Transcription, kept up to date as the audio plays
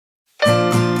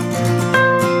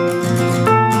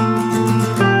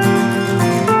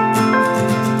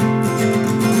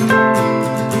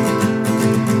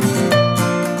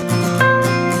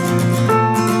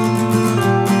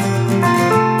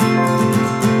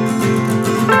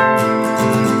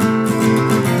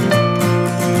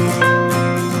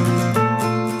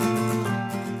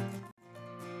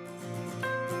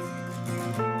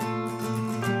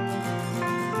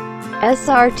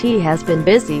SRT has been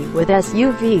busy with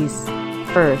SUVs.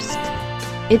 First,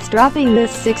 it's dropping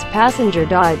this 6-passenger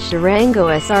Dodge Durango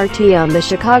SRT on the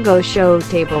Chicago show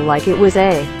table like it was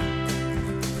a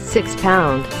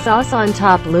 6-pound sauce on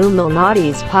top Lou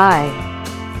Malnati's pie.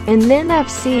 And then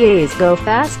FCA's Go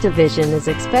Fast division is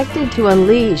expected to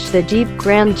unleash the Jeep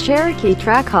Grand Cherokee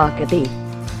Trackhawk at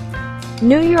the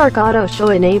New York Auto Show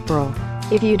in April.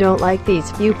 If you don't like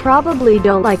these, you probably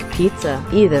don't like pizza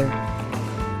either.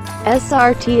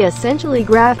 SRT essentially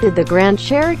grafted the Grand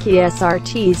Cherokee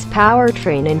SRT's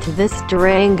powertrain into this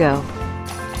Durango.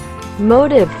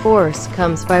 Motive force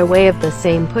comes by way of the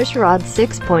same pushrod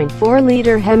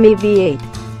 6.4-liter Hemi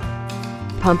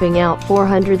V-8, pumping out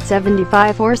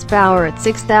 475 horsepower at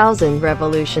 6,000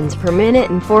 revolutions per minute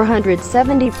and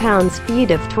 470 pounds-feet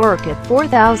of torque at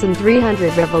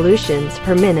 4,300 revolutions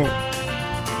per minute.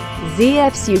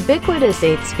 ZF's ubiquitous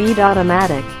 8-speed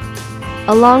automatic,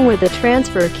 along with a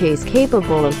transfer case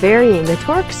capable of varying the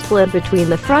torque split between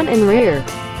the front and rear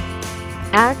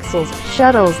axles,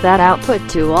 shuttles that output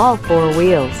to all four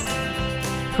wheels.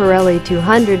 Pirelli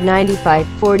 295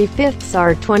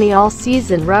 45ths R20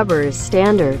 all-season rubber is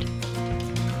standard,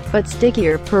 but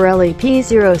stickier Pirelli P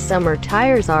Zero summer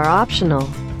tires are optional.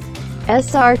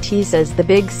 SRT says the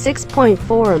big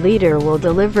 6.4-liter will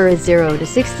deliver a 0 to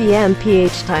 60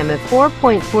 mph time of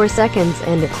 4.4 seconds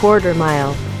and a quarter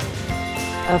mile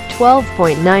of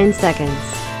 12.9 seconds.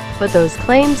 But those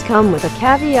claims come with a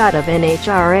caveat of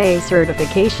NHRA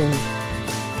certification.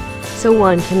 So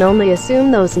one can only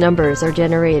assume those numbers are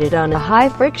generated on a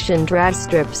high-friction drag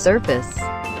strip surface.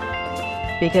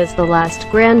 Because the last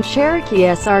Grand Cherokee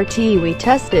SRT we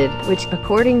tested, which,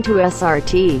 according to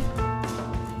SRT,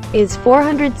 is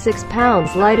 406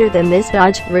 pounds lighter than this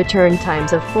Dodge, return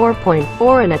times of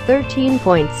 4.4 and a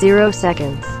 13.0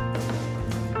 seconds.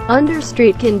 Under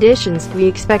street conditions, we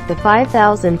expect the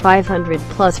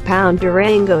 5,500-plus pound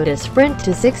Durango to sprint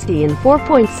to 60 in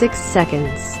 4.6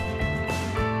 seconds.